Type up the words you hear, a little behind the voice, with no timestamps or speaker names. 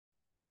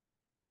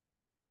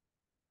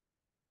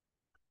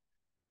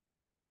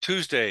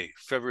Tuesday,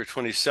 February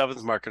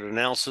 27th, market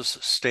analysis,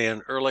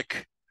 Stan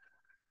Ehrlich.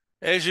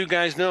 As you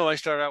guys know, I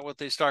start out with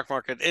the stock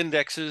market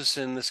indexes,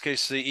 in this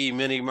case, the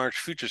E-mini March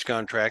futures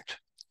contract,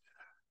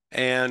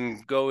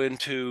 and go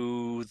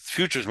into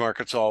futures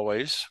markets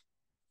always.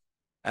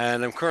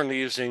 And I'm currently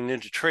using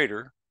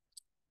NinjaTrader.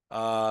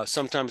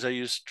 Sometimes I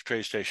use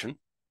TradeStation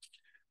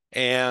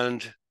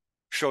and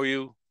show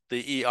you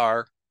the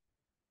ER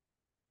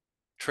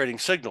trading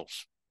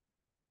signals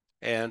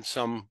and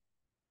some,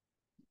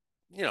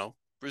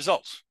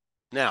 results.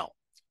 Now,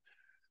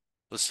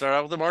 let's start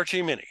out with the March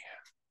E-mini.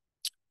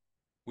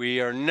 We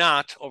are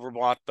not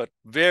overbought, but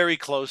very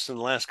close in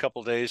the last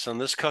couple of days on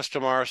this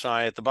custom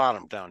RSI at the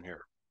bottom down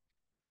here.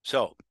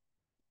 So,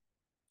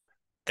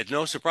 it's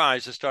no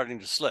surprise it's starting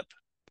to slip.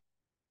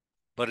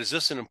 But is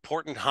this an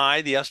important high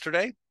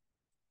yesterday?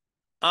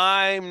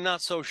 I'm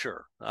not so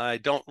sure. I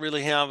don't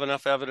really have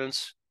enough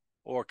evidence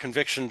or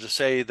conviction to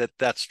say that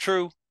that's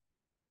true,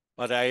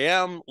 but I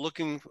am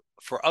looking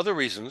for other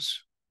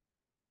reasons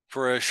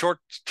for a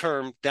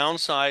short-term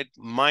downside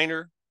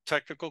minor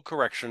technical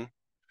correction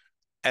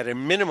at a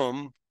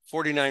minimum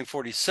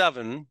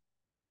 49.47,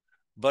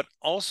 but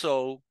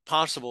also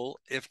possible,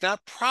 if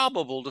not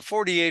probable, to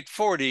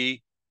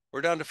 48.40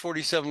 or down to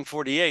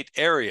 47.48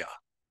 area.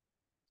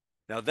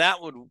 Now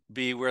that would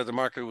be where the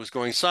market was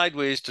going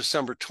sideways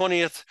December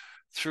 20th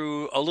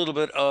through a little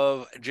bit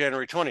of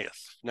January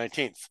 20th,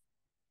 19th.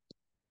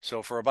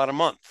 So for about a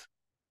month.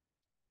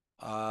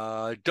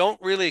 Don't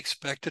really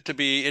expect it to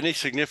be any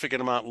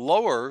significant amount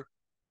lower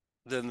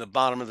than the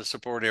bottom of the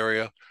support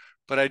area,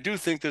 but I do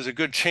think there's a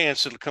good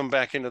chance it'll come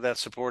back into that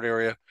support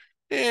area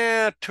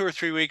 2 or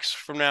 3 weeks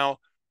from now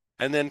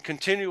and then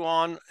continue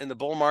on in the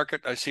bull market.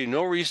 I see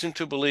no reason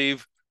to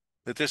believe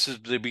that this is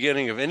the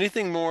beginning of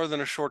anything more than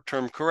a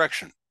short-term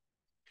correction.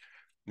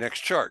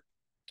 Next chart.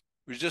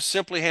 We just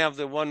simply have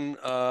the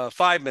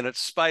 5-minute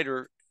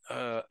spider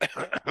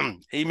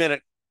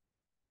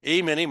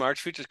E-mini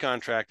March futures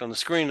contract on the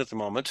screen at the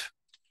moment.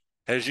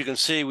 As you can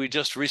see, we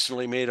just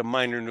recently made a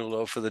minor new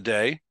low for the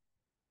day.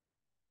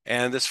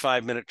 And this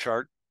 5-minute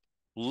chart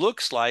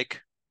looks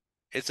like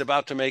it's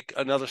about to make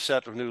another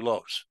set of new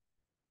lows.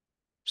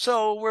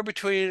 So we're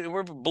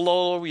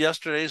below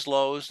yesterday's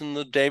lows and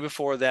the day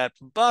before that,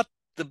 but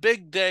the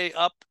big day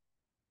up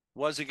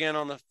was again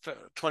on the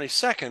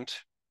 22nd,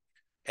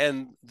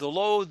 and the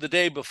low the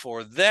day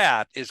before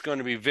that is going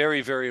to be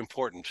very, very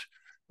important,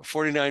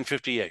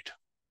 49.58.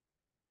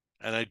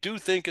 And I do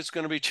think it's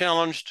going to be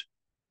challenged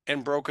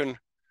and broken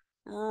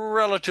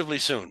relatively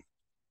soon.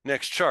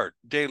 Next chart,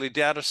 daily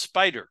data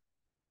spider.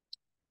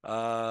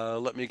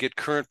 Let me get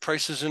current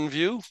prices in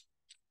view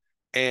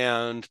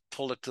and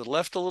pull it to the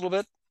left a little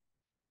bit.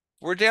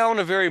 We're down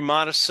a very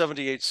modest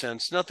 78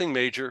 cents, nothing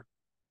major.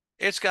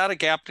 It's got a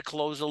gap to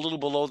close a little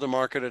below the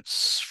market.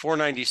 It's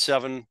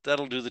 497.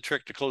 That'll do the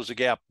trick to close the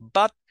gap.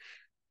 But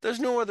there's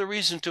no other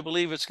reason to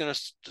believe it's going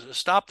to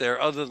stop there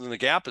other than the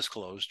gap is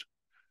closed.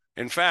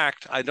 In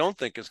fact, I don't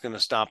think it's going to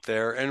stop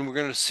there. And we're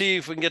going to see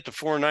if we can get to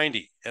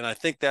 490. And I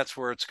think that's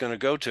where it's going to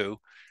go to.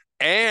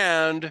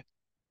 And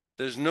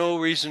there's no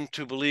reason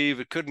to believe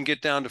it couldn't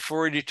get down to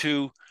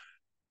 482.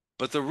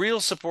 But the real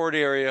support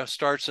area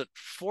starts at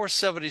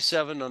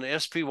 477 on the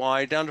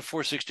SPY down to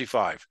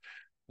 465.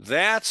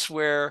 That's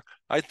where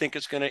I think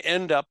it's going to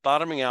end up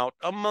bottoming out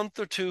a month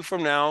or two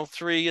from now,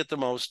 3 at the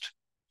most,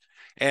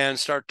 and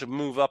start to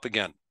move up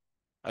again.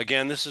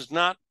 Again, this is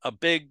not a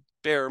big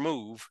bear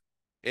move.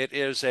 It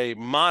is a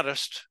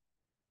modest,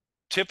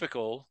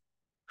 typical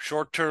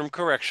short-term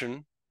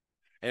correction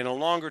in a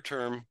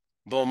longer-term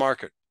bull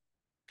market.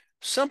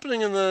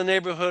 Something in the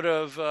neighborhood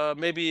of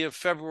maybe of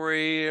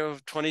February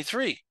of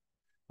 23,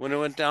 when it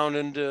went down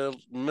into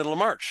the middle of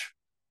March.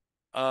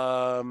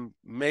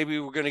 Maybe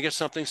we're going to get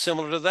something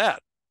similar to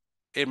that.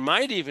 It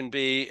might even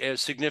be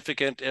as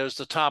significant as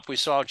the top we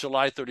saw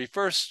July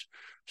 31st.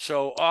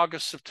 So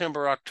August,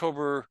 September,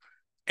 October,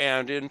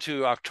 and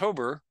into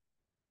October,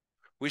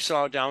 we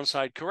saw a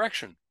downside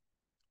correction.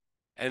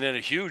 And then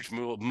a huge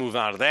move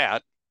out of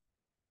that.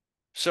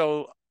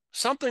 So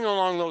something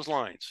along those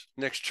lines.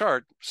 Next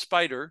chart,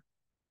 spider,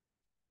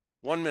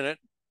 1 minute,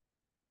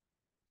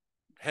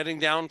 heading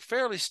down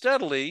fairly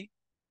steadily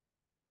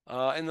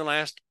in the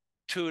last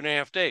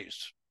 2.5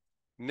 days.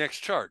 Next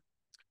chart.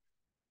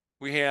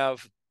 We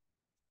have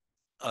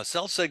a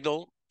sell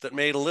signal that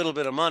made a little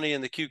bit of money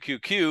in the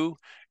QQQ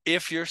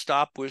if your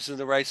stop was in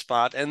the right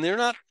spot. And they're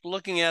not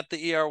looking at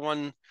the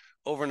ER1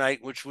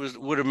 overnight, which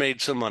would have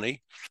made some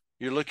money.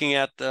 You're looking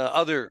at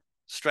other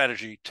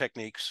strategy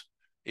techniques,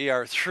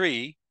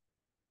 ER3,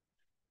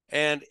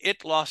 and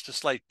it lost a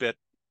slight bit,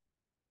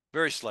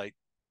 very slight,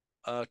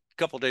 a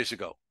couple days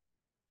ago.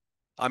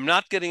 I'm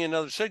not getting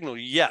another signal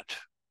yet.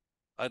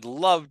 I'd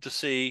love to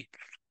see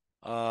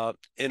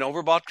in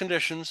overbought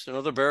conditions,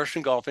 another bearish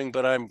engulfing,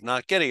 but I'm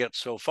not getting it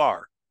so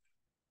far.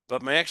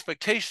 But my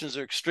expectations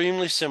are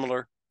extremely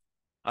similar.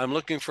 I'm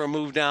looking for a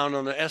move down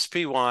on the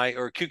SPY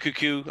or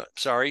QQQ,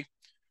 sorry,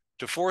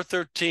 to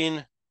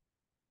 413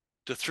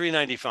 to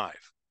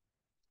 395.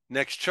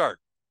 Next chart,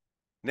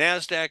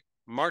 NASDAQ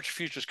March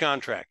futures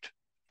contract.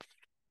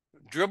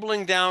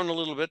 dribbling down a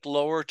little bit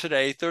lower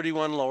today,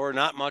 31 lower,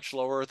 not much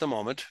lower at the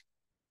moment.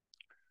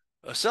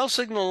 A sell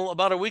signal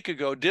about a week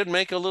ago did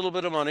make a little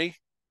bit of money.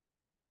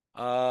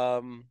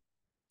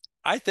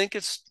 I think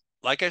it's,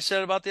 like I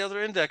said about the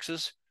other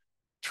indexes,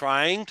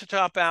 trying to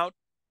top out.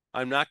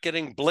 I'm not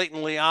getting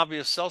blatantly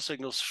obvious sell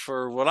signals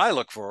for what I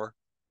look for.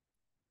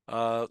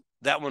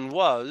 That one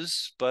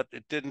was, but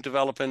it didn't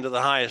develop into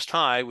the highest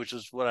high, which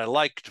is what I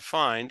like to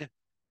find.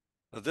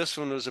 This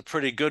one was a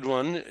pretty good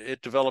one.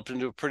 It developed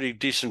into a pretty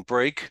decent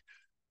break.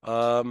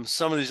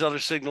 Some of these other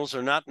signals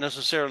are not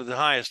necessarily the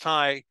highest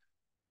high,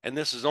 and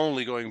this is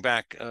only going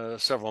back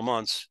several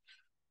months.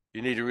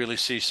 You need to really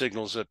see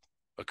signals that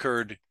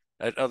occurred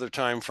at other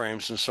time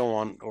frames and so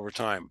on over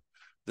time.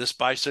 This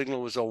buy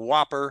signal was a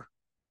whopper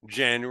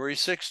January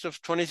 6th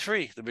of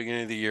 23, the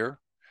beginning of the year.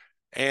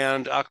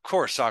 And of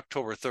course,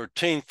 October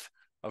 13th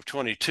of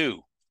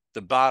 22,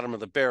 the bottom of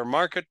the bear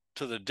market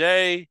to the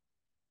day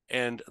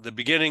and the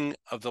beginning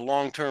of the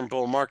long-term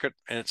bull market,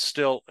 and it's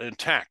still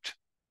intact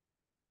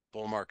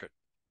bull market.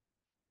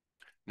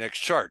 Next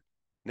chart,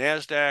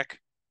 NASDAQ,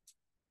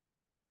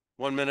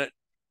 1 minute,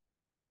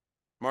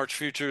 March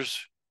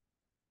futures,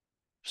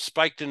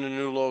 spiked into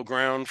new low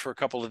ground for a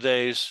couple of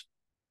days,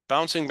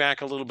 bouncing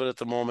back a little bit at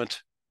the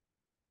moment.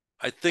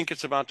 I think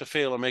it's about to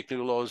fail and make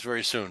new lows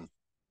very soon.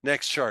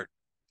 Next chart,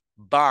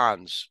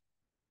 bonds.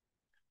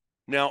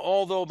 Now,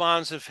 although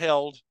bonds have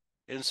held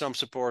in some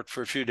support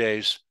for a few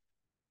days,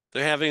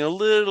 they're having a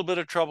little bit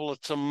of trouble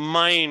at some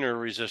minor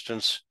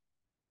resistance,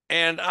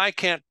 and I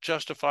can't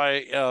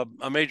justify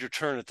a major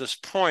turn at this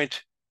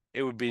point.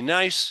 It would be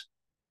nice.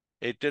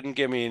 It didn't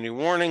give me any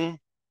warning,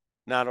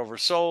 not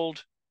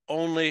oversold,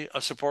 only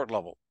a support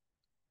level.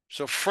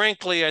 So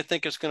frankly, I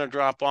think it's going to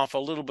drop off a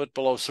little bit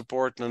below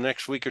support in the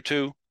next week or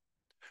two,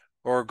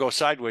 or go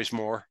sideways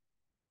more.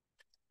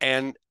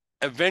 And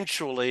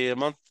eventually, a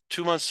month,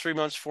 2 months, 3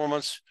 months, 4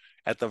 months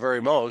at the very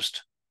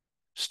most,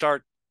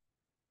 start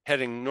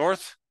heading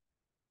north.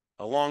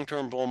 A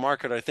long-term bull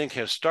market, I think,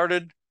 has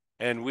started.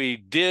 And we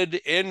did,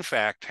 in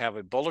fact, have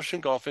a bullish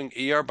engulfing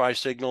ER buy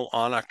signal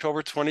on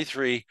October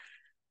 23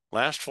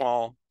 last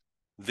fall,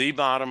 the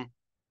bottom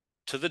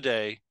to the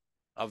day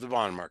of the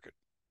bond market.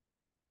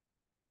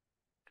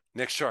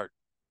 Next chart.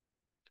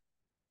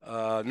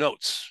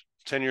 Notes,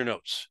 10-year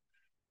notes.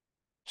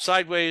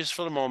 Sideways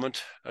for the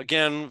moment.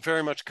 Again,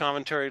 very much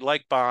commentary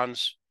like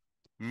bonds,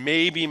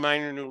 maybe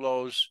minor new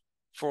lows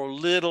for a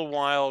little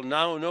while.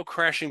 No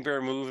crashing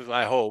bear move,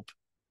 I hope.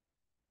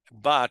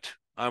 But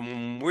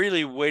I'm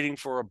really waiting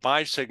for a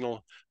buy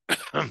signal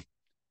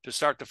to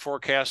start to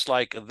forecast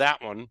like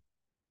that one,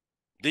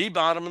 the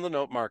bottom of the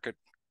note market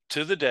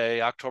to the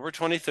day, October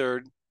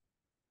 23rd,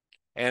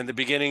 and the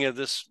beginning of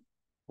this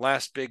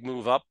last big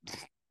move up.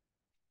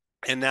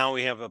 And now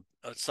we have a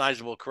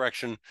sizable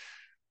correction,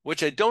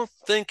 which I don't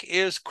think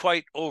is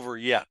quite over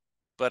yet,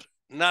 but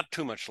not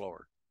too much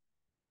lower.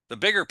 The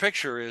bigger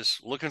picture is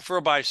looking for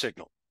a buy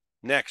signal.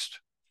 Next,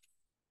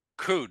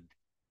 crude.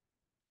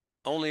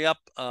 Only up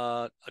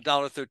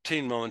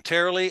 $1.13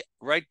 momentarily,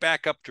 right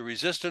back up to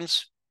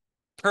resistance.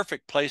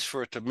 Perfect place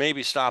for it to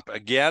maybe stop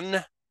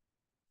again.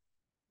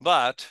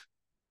 But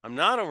I'm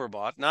not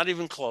overbought, not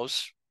even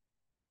close.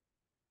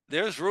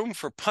 There's room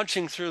for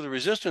punching through the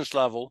resistance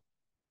level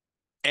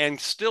and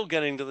still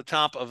getting to the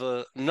top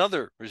of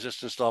another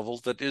resistance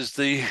level that is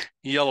the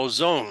yellow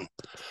zone,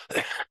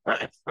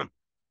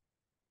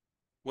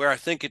 where I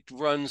think it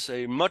runs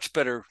a much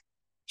better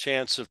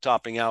chance of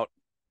topping out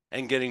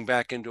and getting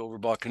back into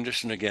overbought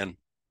condition again.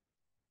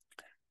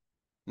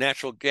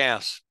 Natural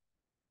gas.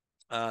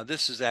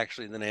 This is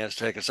actually the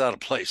NASDAQ. It's out of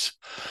place.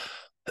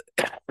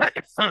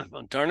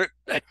 Darn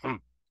it.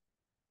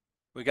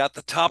 We got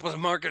the top of the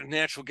market in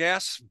natural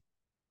gas.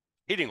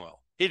 Heating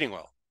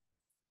oil.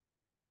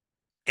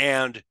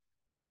 And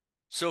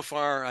so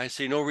far, I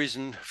see no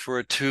reason for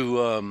it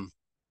to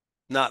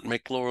not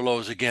make lower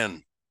lows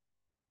again.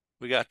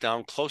 We got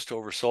down close to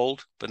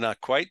oversold, but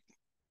not quite.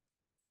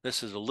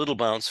 This is a little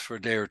bounce for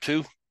a day or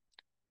two.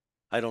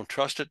 I don't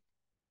trust it.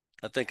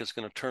 I think it's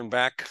going to turn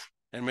back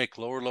and make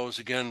lower lows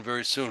again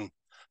very soon.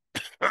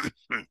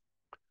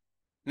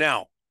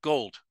 Now,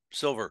 gold,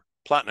 silver,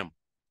 platinum.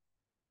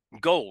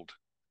 Gold,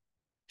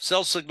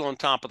 sell signal on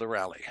top of the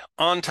rally,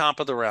 on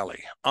top of the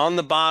rally, on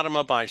the bottom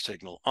of buy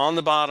signal, on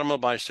the bottom of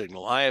buy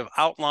signal. I have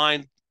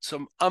outlined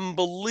some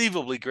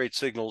unbelievably great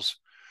signals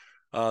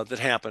that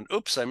happened.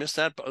 Oops, I missed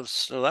that.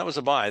 No, that was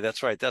a buy.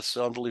 That's right. That's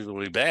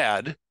unbelievably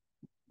bad.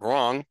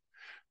 Wrong.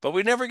 But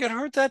we never get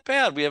hurt that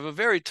bad. We have a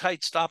very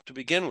tight stop to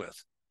begin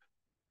with.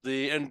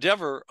 The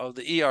endeavor of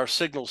the ER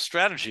signal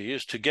strategy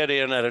is to get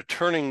in at a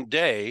turning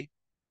day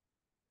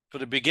for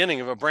the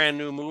beginning of a brand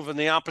new move in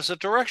the opposite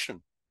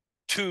direction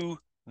to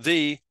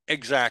the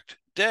exact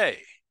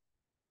day.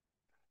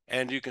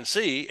 And you can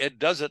see it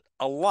does it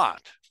a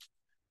lot.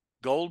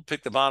 Gold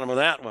picked the bottom of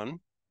that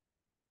one,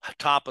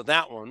 top of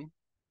that one.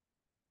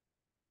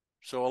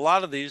 So a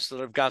lot of these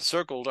that I've got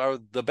circled are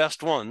the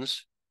best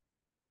ones.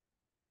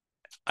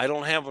 I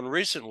don't have one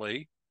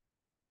recently.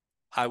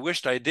 I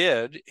wished I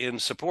did in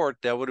support.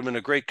 That would have been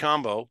a great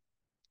combo.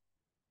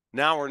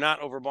 Now we're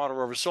not overbought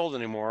or oversold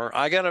anymore.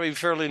 I got to be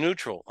fairly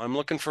neutral. I'm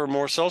looking for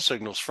more sell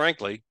signals,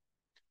 frankly,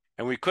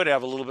 and we could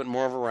have a little bit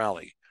more of a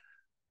rally.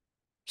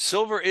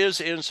 Silver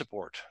is in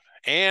support,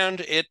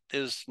 and it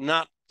is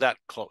not that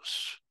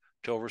close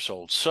to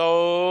oversold.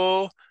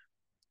 So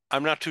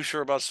I'm not too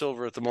sure about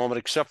silver at the moment,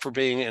 except for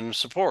being in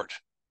support.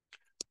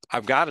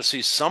 I've got to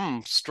see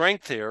some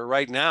strength here.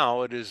 Right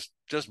now, it is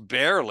just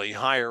barely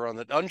higher on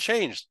the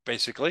unchanged,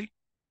 basically.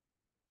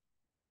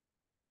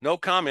 No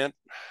comment,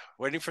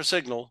 waiting for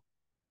signal.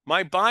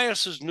 My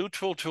bias is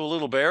neutral to a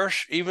little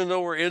bearish, even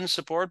though we're in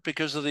support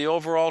because of the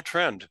overall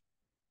trend.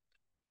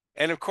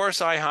 And of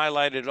course, I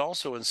highlighted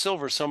also in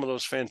silver some of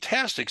those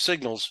fantastic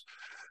signals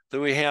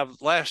that we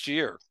have last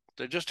year.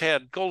 They just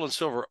had gold and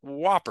silver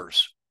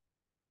whoppers.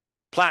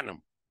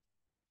 Platinum.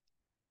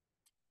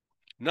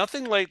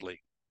 Nothing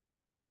lately.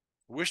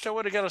 Wished I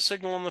would have got a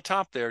signal on the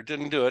top there.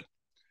 Didn't do it.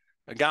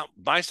 I got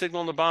buy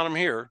signal on the bottom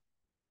here.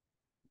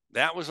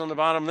 That was on the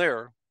bottom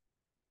there.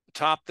 The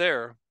top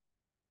there.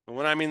 And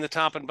when I mean the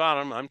top and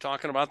bottom, I'm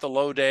talking about the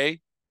low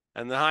day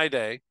and the high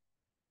day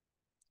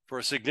for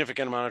a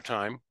significant amount of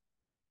time.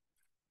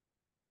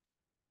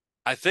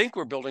 I think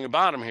we're building a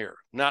bottom here.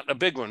 Not a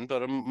big one,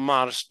 but a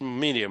modest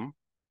medium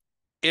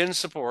in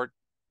support.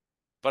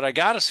 But I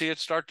got to see it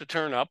start to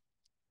turn up.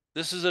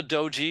 This is a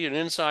doji, an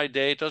inside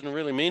day. It doesn't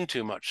really mean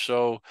too much.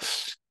 So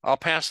I'll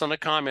pass on a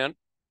comment.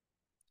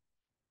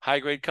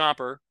 High-grade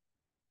copper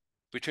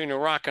between a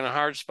rock and a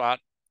hard spot.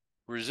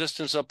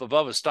 Resistance up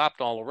above has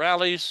stopped all the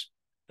rallies.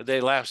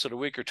 They lasted a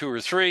week or two or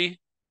three.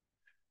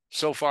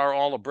 So far,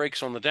 all the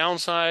breaks on the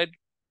downside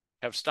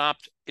have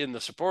stopped in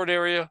the support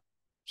area.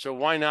 So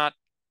why not?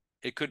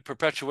 It could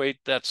perpetuate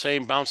that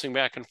same bouncing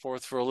back and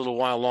forth for a little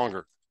while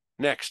longer.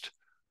 Next,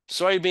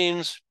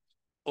 soybeans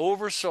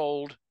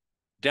oversold,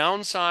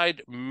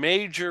 downside,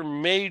 major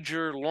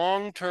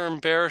long-term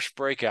bearish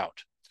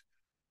breakout.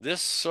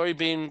 This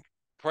soybean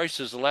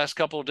prices the last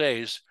couple of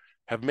days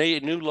have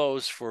made new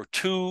lows for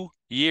 2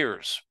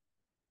 years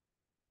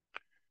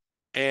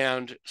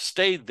and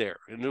stayed there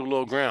in new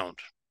low ground.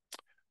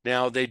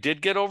 Now, they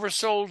did get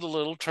oversold a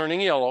little,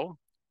 turning yellow,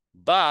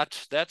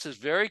 but that's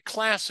very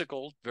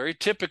classical, very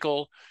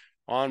typical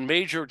on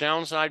major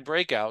downside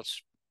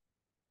breakouts.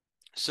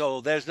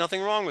 So there's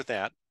nothing wrong with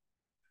that.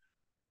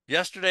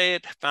 Yesterday,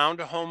 it found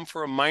a home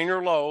for a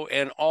minor low,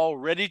 and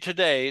already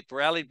today, it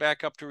rallied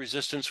back up to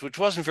resistance, which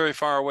wasn't very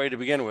far away to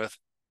begin with,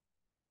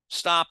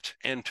 stopped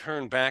and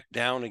turned back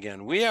down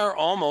again. We are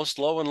almost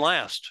low and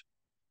last,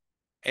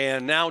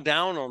 and now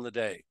down on the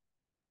day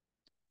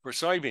for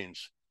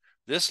soybeans.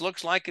 This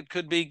looks like it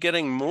could be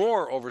getting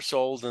more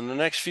oversold in the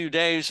next few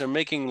days and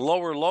making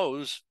lower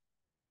lows,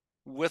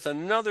 with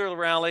another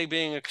rally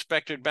being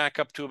expected back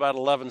up to about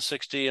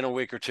 1160 in a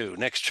week or two.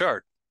 Next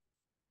chart.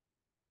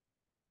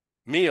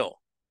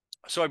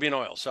 Soybean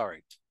oil,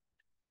 sorry.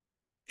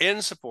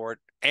 In support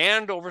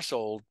and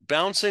oversold,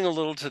 bouncing a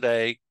little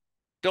today.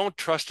 Don't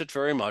trust it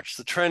very much.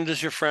 The trend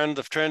is your friend.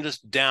 The trend is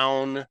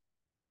down.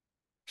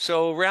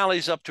 So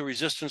rallies up to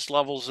resistance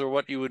levels are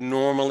what you would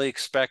normally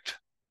expect.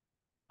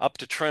 Up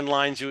to trend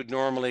lines you would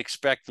normally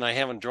expect, and I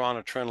haven't drawn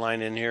a trend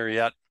line in here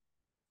yet,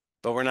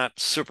 but we're not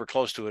super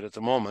close to it at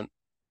the moment.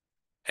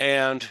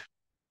 And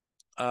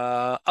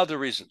other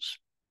reasons.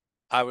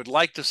 I would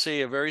like to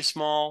see a very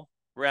small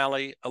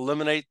rally,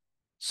 eliminate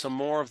some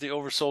more of the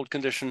oversold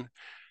condition,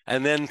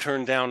 and then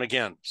turn down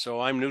again. So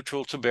I'm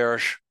neutral to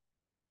bearish,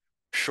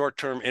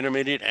 short-term,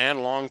 intermediate,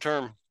 and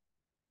long-term.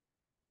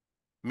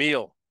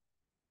 Meal,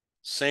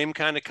 same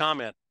kind of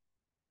comment,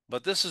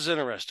 but this is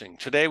interesting.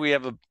 Today we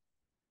have a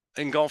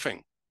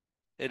engulfing.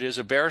 It is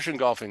a bearish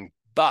engulfing,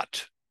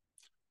 but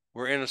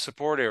we're in a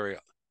support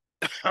area.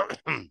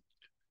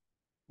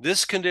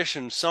 This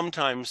condition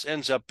sometimes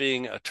ends up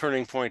being a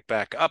turning point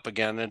back up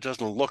again, and it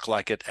doesn't look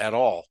like it at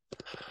all.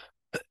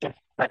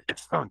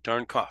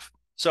 Darn cough.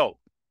 So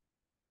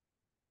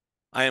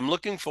I am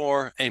looking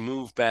for a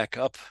move back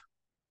up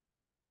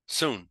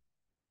soon.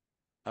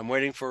 I'm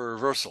waiting for a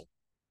reversal.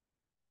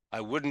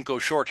 I wouldn't go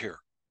short here.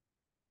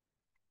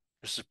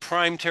 This is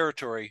prime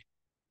territory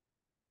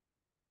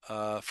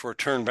for a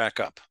turn back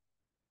up.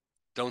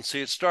 Don't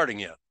see it starting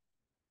yet.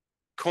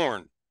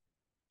 Corn.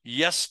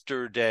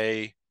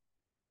 Yesterday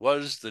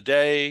was the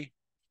day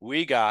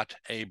we got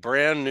a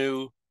brand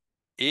new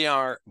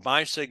ER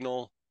buy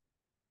signal,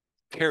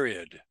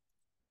 period.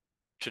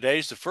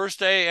 Today's the first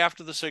day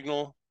after the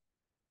signal.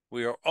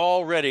 We are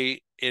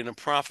already in a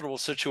profitable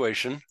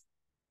situation.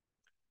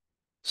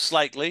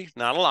 Slightly,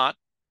 not a lot.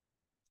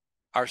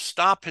 Our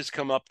stop has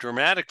come up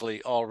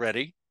dramatically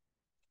already.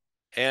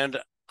 And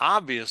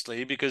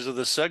obviously, because of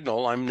the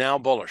signal, I'm now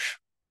bullish.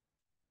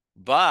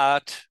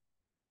 But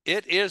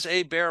it is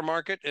a bear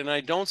market, and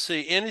I don't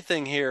see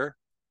anything here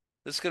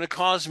that's going to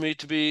cause me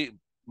to be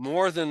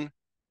more than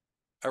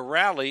a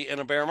rally in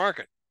a bear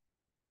market.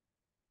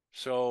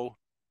 So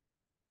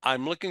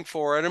I'm looking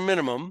for, at a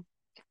minimum,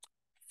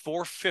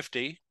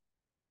 450.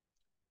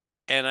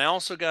 And I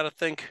also got to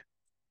think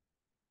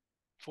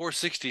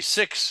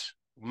 466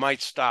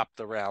 might stop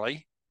the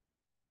rally.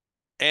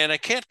 And I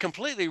can't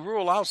completely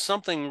rule out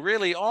something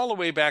really all the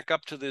way back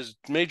up to this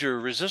major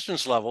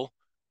resistance level,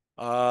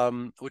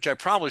 which I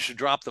probably should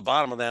drop the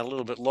bottom of that a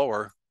little bit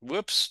lower.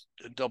 Whoops,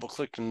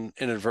 double-clicked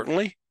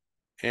inadvertently.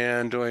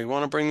 And do I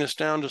want to bring this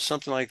down to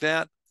something like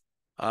that?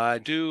 I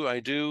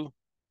do.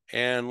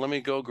 And let me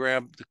go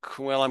grab the,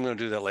 well, I'm going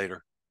to do that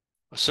later.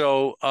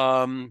 So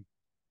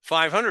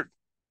 500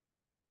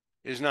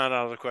 is not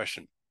out of the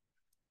question.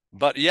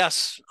 But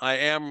yes, I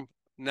am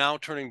now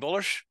turning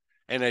bullish,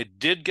 and I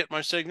did get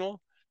my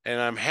signal,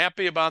 and I'm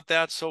happy about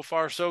that. So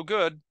far, so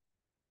good.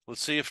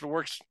 Let's see if it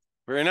works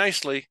very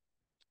nicely.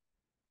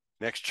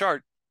 Next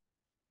chart.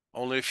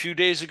 Only a few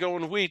days ago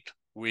in wheat,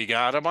 we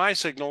got a buy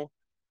signal.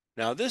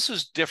 Now, this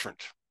is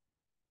different.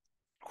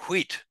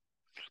 Wheat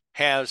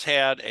has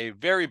had a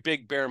very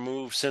big bear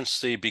move since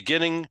the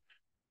beginning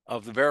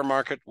of the bear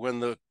market when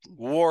the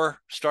war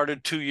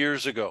started 2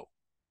 years ago.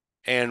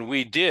 And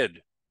we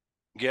did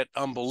get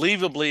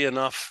unbelievably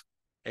enough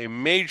a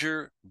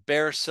major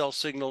bear sell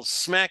signal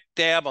smack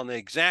dab on the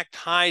exact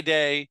high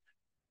day,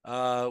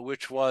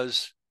 which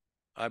was,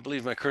 I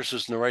believe my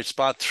cursor's in the right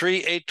spot,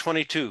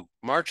 3/8/22,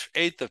 March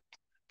 8th of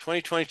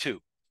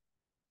 2022.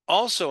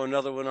 Also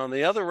another one on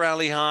the other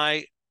rally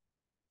high,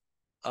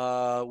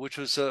 which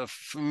was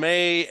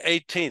May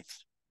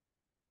 18th,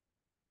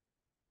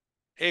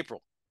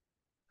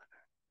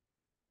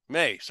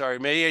 May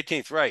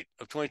 18th, right,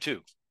 of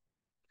 22.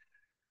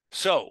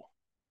 So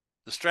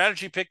the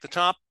strategy picked the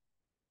top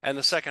and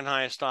the second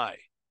highest high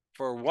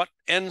for what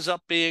ends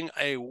up being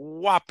a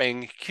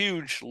whopping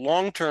huge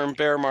long-term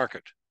bear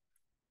market.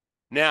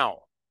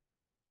 Now,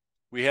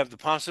 we have the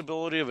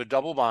possibility of a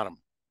double bottom.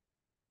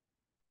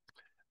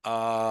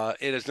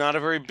 It is not a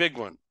very big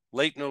one.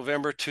 Late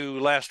November to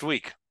last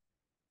week,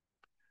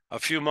 a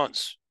few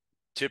months.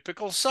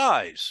 Typical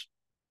size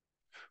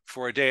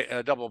for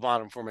a double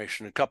bottom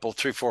formation, a couple,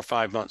 3, 4,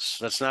 5 months.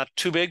 That's not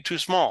too big, too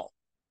small.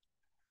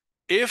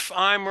 If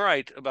I'm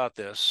right about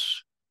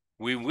this,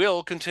 we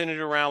will continue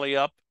to rally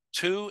up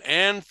to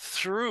and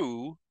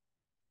through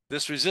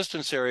this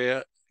resistance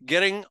area,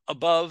 getting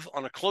above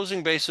on a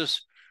closing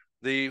basis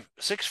the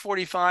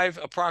 645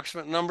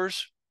 approximate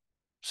numbers,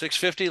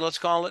 650, let's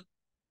call it,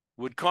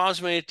 would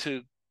cause me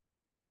to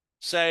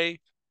say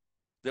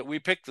that we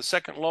picked the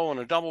second low on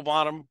a double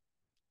bottom.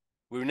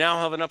 We now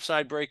have an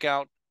upside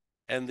breakout,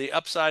 and the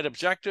upside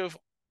objective,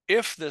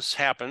 if this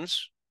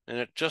happens, and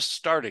it just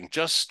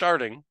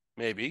starting,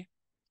 maybe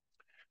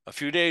a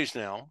few days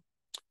now,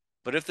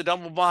 but if the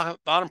double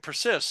bottom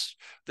persists,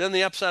 then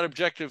the upside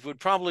objective would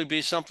probably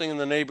be something in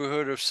the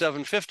neighborhood of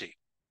 750,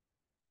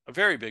 a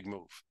very big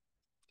move.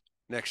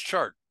 Next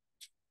chart,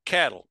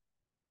 cattle.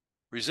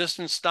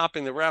 Resistance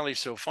stopping the rally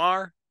so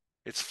far.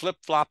 It's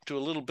flip-flopped to a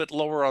little bit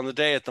lower on the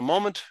day at the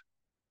moment.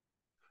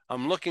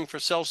 I'm looking for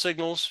sell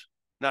signals,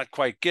 not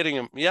quite getting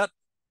them yet.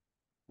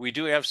 We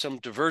do have some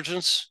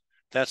divergence.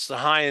 That's the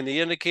high in the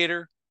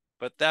indicator,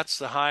 but that's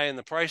the high in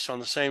the price on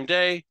the same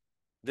day.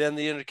 Then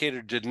the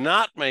indicator did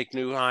not make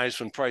new highs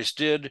when price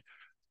did,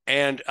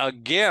 and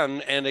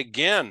again and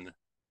again.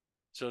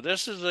 So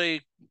this is a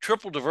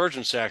triple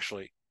divergence,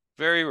 actually.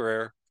 Very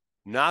rare.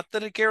 Not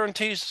that it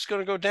guarantees it's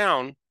going to go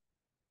down.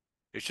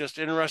 It's just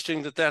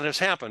interesting that that has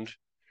happened.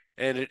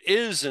 And it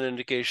is an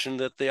indication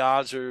that the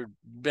odds are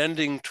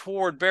bending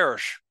toward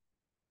bearish.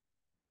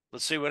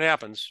 Let's see what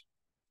happens.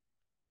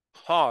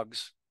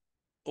 Hogs,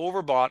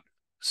 overbought,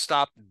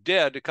 stopped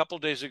dead a couple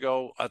days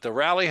ago at the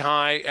rally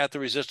high at the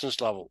resistance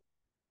level.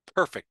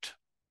 Perfect.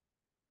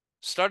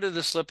 Started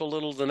to slip a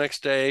little the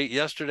next day,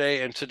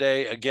 yesterday, and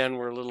today, again,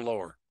 we're a little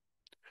lower.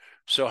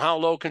 So how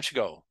low can she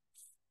go?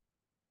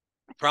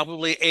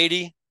 Probably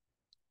 80.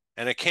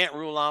 And I can't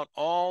rule out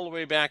all the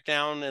way back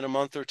down in a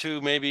month or two,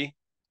 maybe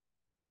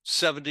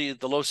 70,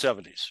 the low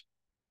 70s.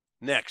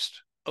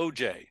 Next,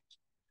 OJ.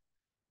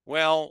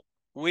 Well,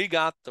 we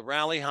got the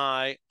rally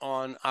high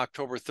on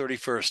October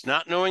 31st,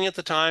 not knowing at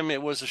the time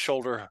it was a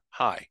shoulder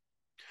high.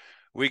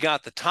 We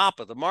got the top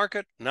of the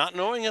market, not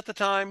knowing at the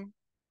time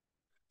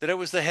that it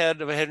was the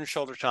head of a head and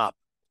shoulder top.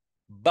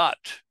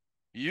 But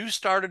you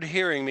started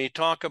hearing me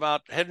talk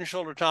about head and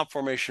shoulder top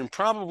formation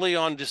probably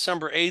on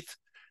December 8th,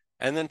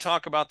 and then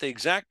talk about the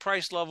exact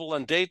price level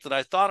and date that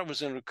I thought it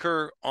was going to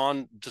occur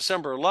on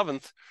December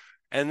 11th.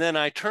 And then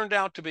I turned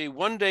out to be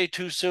one day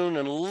too soon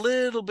and a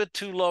little bit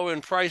too low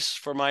in price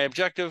for my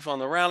objective on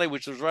the rally,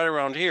 which was right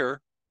around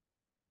here.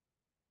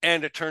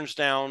 And it turns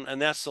down, and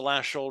that's the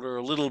last shoulder,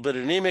 a little bit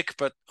anemic,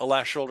 but a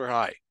last shoulder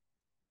high.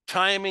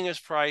 Timing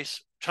is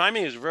price.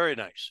 Timing is very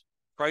nice.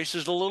 Price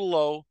is a little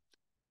low,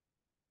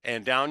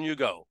 and down you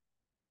go.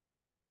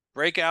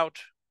 Breakout,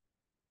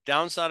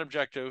 downside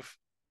objective,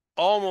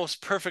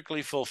 almost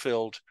perfectly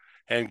fulfilled.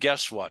 And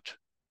guess what?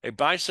 A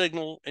buy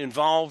signal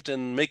involved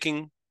in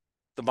making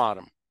the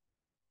bottom.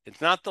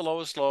 It's not the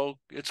lowest low,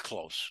 it's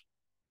close.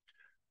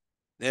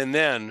 And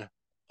then,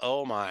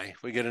 oh my,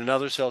 we get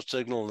another sell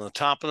signal on the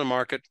top of the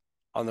market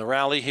on the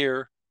rally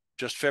here,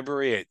 just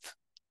February 8th.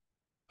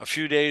 A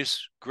few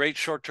days, great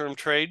short-term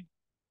trade.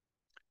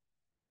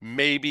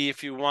 Maybe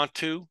if you want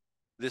to,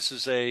 this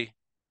is a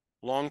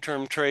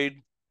long-term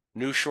trade,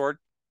 new short.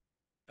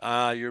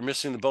 You're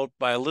missing the boat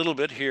by a little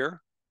bit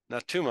here,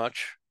 not too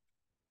much,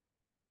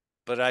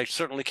 but I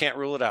certainly can't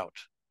rule it out.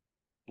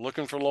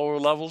 Looking for lower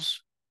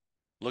levels,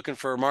 looking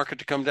for a market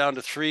to come down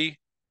to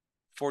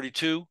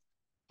 342,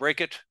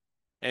 break it,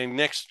 and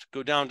next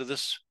go down to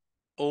this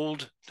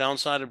old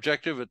downside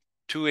objective at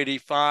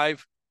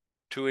 285,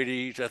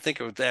 280. I think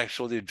it was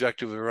actually the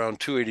objective around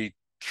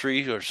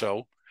 283 or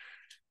so,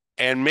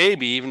 and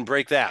maybe even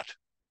break that.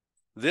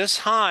 This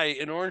high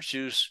in orange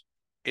juice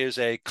is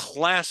a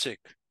classic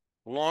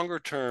longer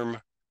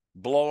term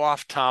blow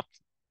off top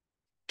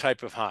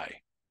type of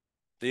high.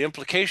 The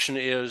implication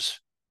is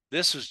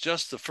this is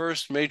just the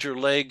first major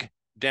leg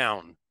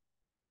down.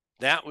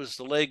 That was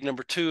the leg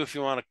number 2, if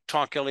you want to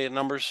talk Elliott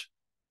numbers.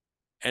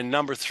 And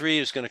number 3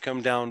 is going to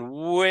come down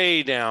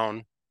way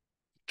down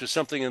to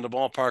something in the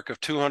ballpark of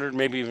 200,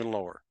 maybe even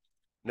lower.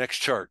 Next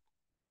chart,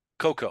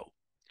 cocoa.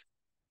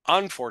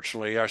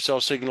 Unfortunately, our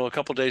sell signal a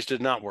couple days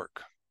did not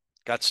work.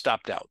 Got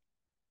stopped out.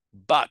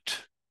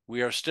 But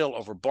we are still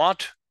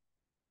overbought.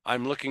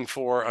 I'm looking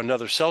for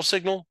another sell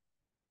signal.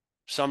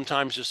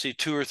 Sometimes you'll see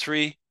 2 or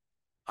 3.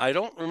 I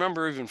don't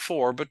remember even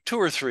 4, but 2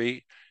 or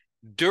 3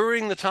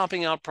 during the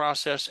topping out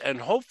process,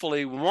 and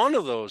hopefully one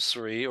of those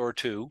 3 or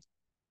 2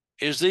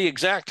 is the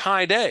exact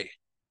high day.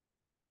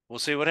 We'll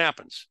see what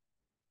happens.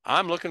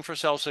 I'm looking for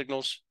sell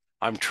signals.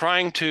 I'm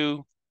trying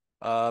to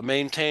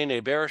maintain a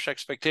bearish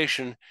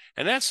expectation,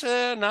 and that's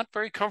not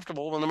very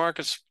comfortable when the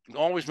market's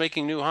always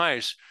making new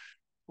highs,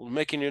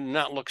 making you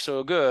not look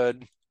so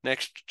good.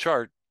 Next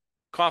chart,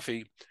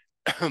 coffee.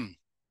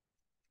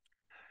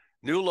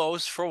 New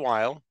lows for a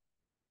while,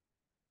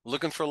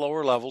 looking for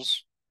lower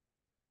levels.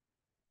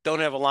 Don't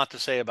have a lot to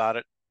say about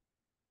it.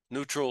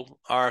 Neutral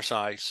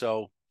RSI,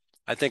 so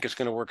I think it's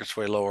going to work its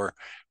way lower.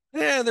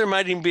 Yeah, there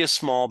might even be a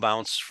small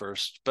bounce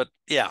first, but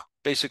yeah,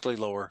 basically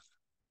lower.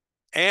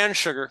 And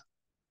sugar,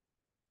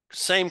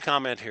 same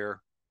comment here.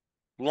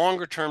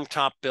 Longer term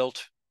top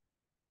built.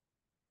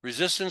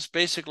 Resistance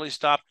basically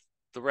stopped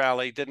the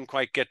rally, didn't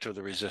quite get to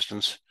the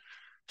resistance.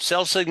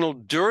 Sell signal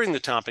during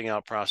the topping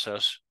out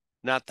process,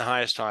 not the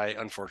highest high,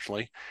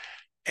 unfortunately.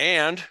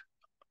 And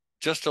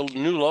just a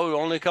new low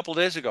only a couple of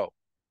days ago.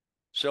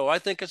 So I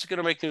think it's going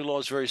to make new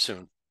lows very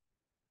soon.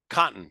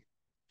 Cotton.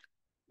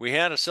 We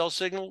had a sell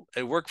signal.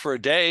 It worked for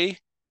a day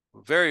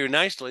very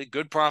nicely,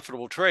 good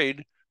profitable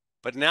trade.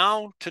 But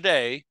now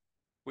today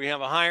we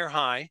have a higher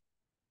high,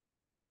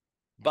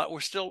 but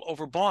we're still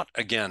overbought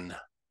again.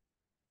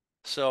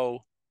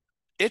 So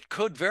it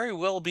could very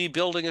well be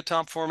building a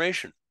top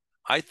formation.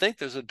 I think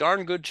there's a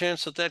darn good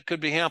chance that that could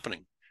be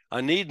happening.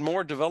 I need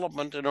more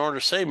development in order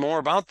to say more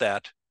about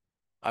that.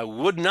 I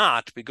would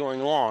not be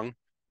going long.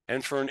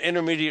 And for an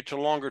intermediate to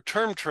longer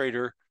term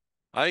trader,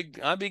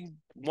 I'd be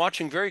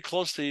watching very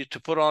closely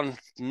to put on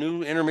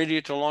new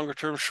intermediate to longer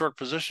term short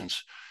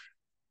positions.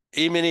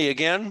 E-mini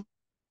again,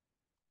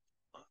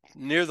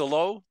 near the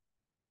low,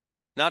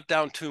 not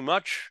down too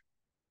much,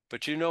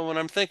 but you know what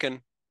I'm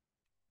thinking.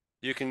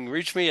 You can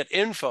reach me at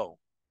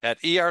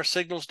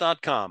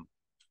info@ersignals.com.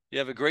 You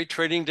have a great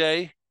trading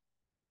day.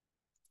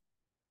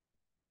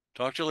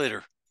 Talk to you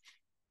later.